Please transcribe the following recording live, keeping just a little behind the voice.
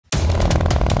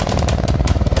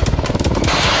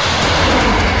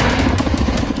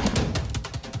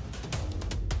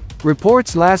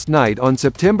Reports last night on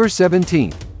September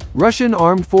 17. Russian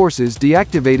armed forces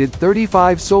deactivated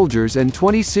 35 soldiers and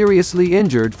 20 seriously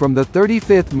injured from the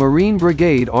 35th Marine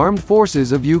Brigade Armed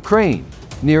Forces of Ukraine,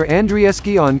 near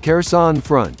Andrievsky on Kherson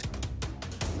front.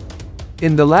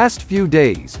 In the last few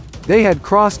days, they had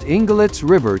crossed Inglett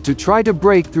River to try to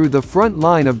break through the front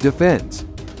line of defense.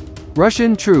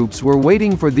 Russian troops were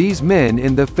waiting for these men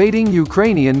in the fading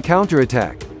Ukrainian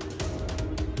counterattack.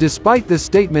 Despite the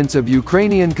statements of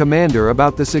Ukrainian commander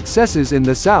about the successes in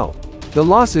the south, the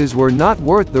losses were not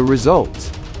worth the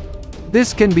results.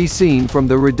 This can be seen from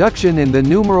the reduction in the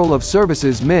numeral of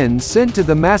services men sent to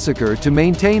the massacre to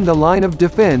maintain the line of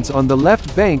defense on the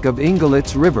left bank of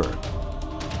Inglett River.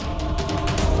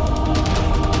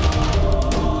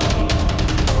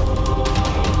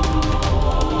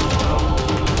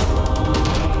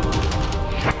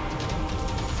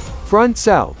 Front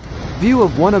South. View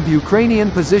of one of Ukrainian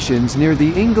positions near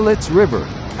the Inglett River,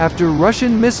 after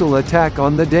Russian missile attack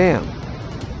on the dam.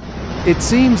 It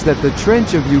seems that the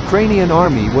trench of Ukrainian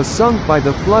army was sunk by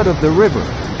the flood of the river,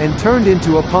 and turned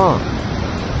into a pond.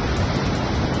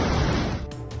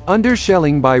 Under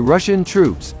shelling by Russian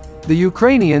troops, the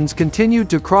Ukrainians continued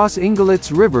to cross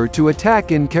Inglett River to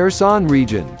attack in Kherson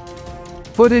region.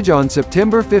 Footage on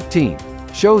September 15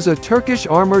 shows a Turkish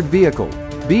armored vehicle,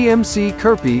 BMC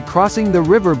Kirpi, crossing the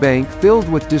riverbank filled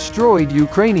with destroyed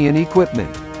Ukrainian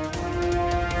equipment.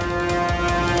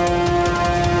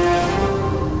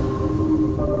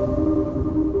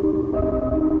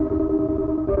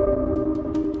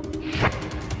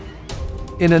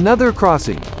 In another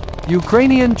crossing,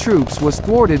 Ukrainian troops was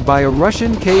thwarted by a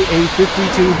Russian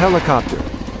Ka-52 helicopter,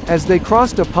 as they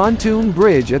crossed a pontoon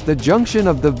bridge at the junction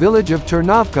of the village of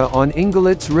Ternovka on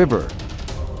Inglett River.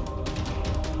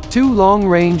 2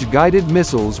 long-range guided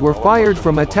missiles were fired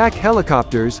from attack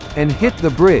helicopters, and hit the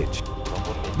bridge.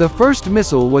 The first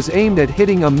missile was aimed at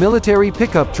hitting a military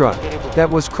pickup truck that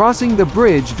was crossing the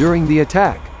bridge during the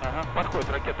attack.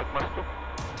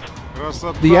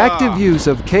 The active use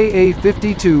of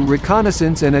Ka-52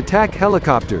 reconnaissance and attack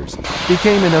helicopters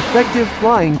became an effective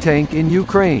flying tank in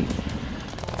Ukraine.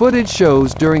 Footage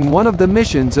shows during one of the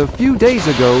missions a few days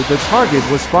ago the target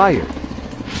was fired.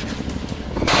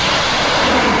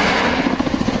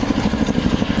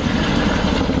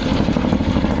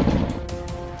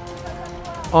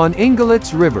 On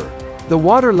Inglett River, the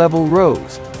water level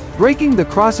rose, breaking the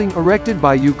crossing erected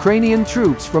by Ukrainian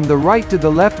troops from the right to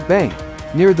the left bank,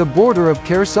 near the border of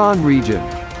Kherson region.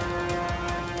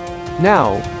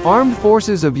 Now, armed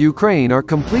forces of Ukraine are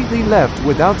completely left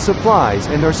without supplies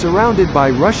and are surrounded by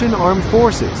Russian armed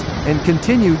forces, and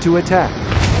continue to attack.